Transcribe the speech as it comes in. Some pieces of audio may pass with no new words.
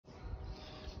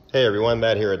Hey everyone,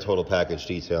 Matt here at Total Package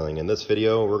Detailing. In this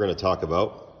video, we're going to talk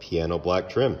about piano black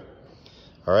trim.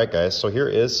 Alright guys, so here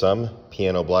is some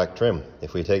piano black trim.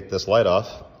 If we take this light off,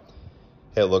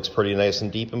 it looks pretty nice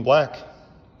and deep and black.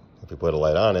 If we put a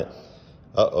light on it,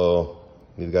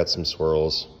 we've got some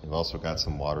swirls. We've also got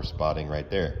some water spotting right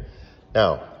there.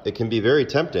 Now, it can be very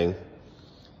tempting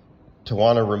to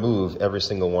want to remove every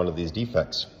single one of these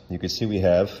defects. You can see we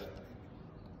have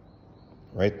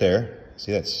right there.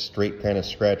 See that straight kind of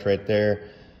scratch right there,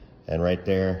 and that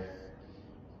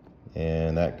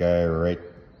guy right.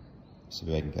 See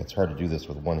if I can. It's hard to do this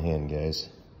with one hand, guys.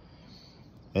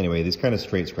 Anyway, these kind of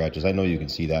straight scratches. I know you can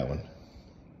see that one.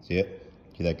 See it?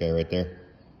 See that guy right there?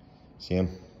 See him?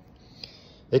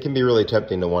 It can be really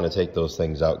tempting to want to take those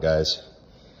things out, guys.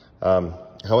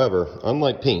 However,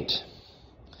 unlike paint,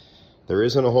 there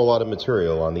isn't a whole lot of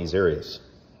material on these areas,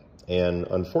 and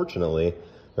unfortunately,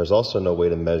 there's also no way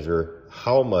to measure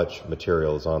how much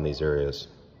material is on these areas.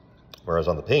 Whereas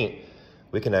on the paint,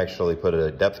 we can actually put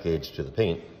a depth gauge to the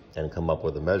paint and come up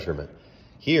with a measurement.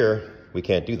 Here, we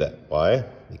can't do that. Why?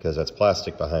 Because that's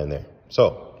plastic behind there.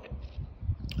 So,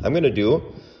 I'm gonna do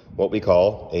what we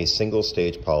call a single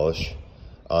stage polish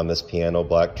on this piano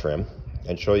black trim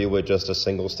and show you what just a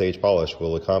single stage polish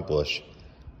will accomplish.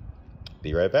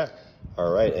 Be right back. All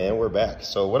right, and we're back.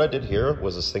 So what I did here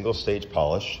was a single stage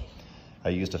polish. I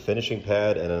used a finishing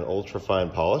pad and an ultra fine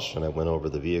polish, and I went over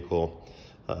the vehicle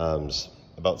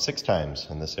about 6 times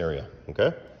in this area,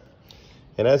 okay?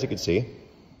 And as you can see,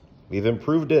 we've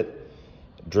improved it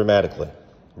dramatically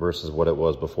versus what it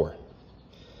was before.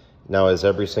 Now, is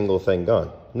every single thing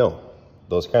gone? No.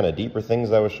 Those kind of deeper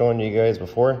things I was showing you guys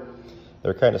before,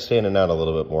 they're kind of standing out a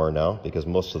little bit more now because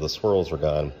most of the swirls are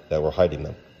gone that were hiding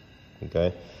them,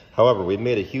 okay? However, we've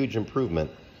made a huge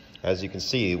improvement. As you can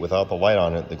see, without the light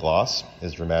on it, the gloss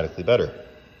is dramatically better.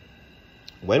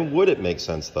 When would it make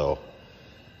sense, though,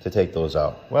 to take those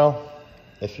out? Well,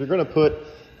 if you're going to put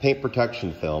paint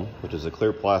protection film, which is a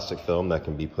clear plastic film that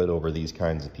can be put over these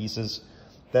kinds of pieces,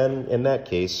 then in that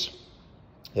case,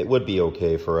 it would be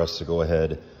okay for us to go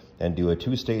ahead and do a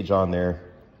 2-stage on there,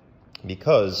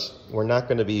 because we're not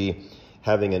going to be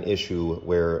having an issue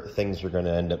where things are going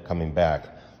to end up coming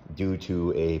back due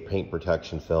to a paint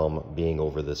protection film being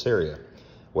over this area.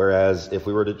 Whereas if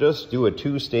we were to just do a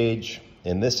 2-stage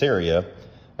in this area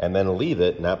and then leave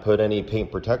it, not put any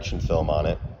paint protection film on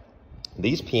it,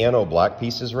 these piano black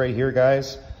pieces right here,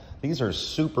 guys, these are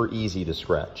super easy to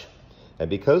scratch. And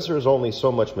because there's only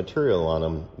so much material on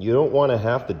them, you don't want to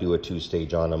have to do a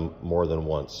 2-stage on them more than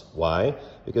once. Why?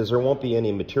 Because there won't be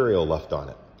any material left on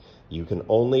it. You can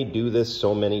only do this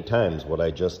so many times, what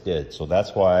I just did. So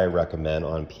that's why I recommend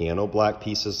on piano black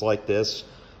pieces like this,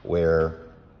 where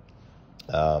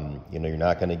you're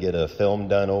not going to get a film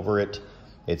done over it.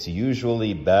 It's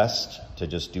usually best to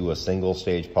just do a single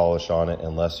stage polish on it,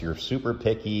 unless you're super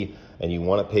picky and you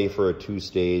want to pay for a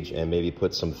 2-stage and maybe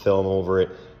put some film over it.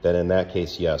 Then in that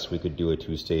case, yes, we could do a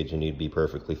 2-stage and you'd be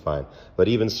perfectly fine. But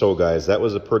even so, guys, that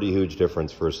was a pretty huge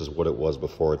difference versus what it was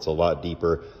before. It's a lot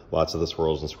deeper. Lots of the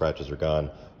swirls and scratches are gone.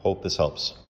 Hope this helps.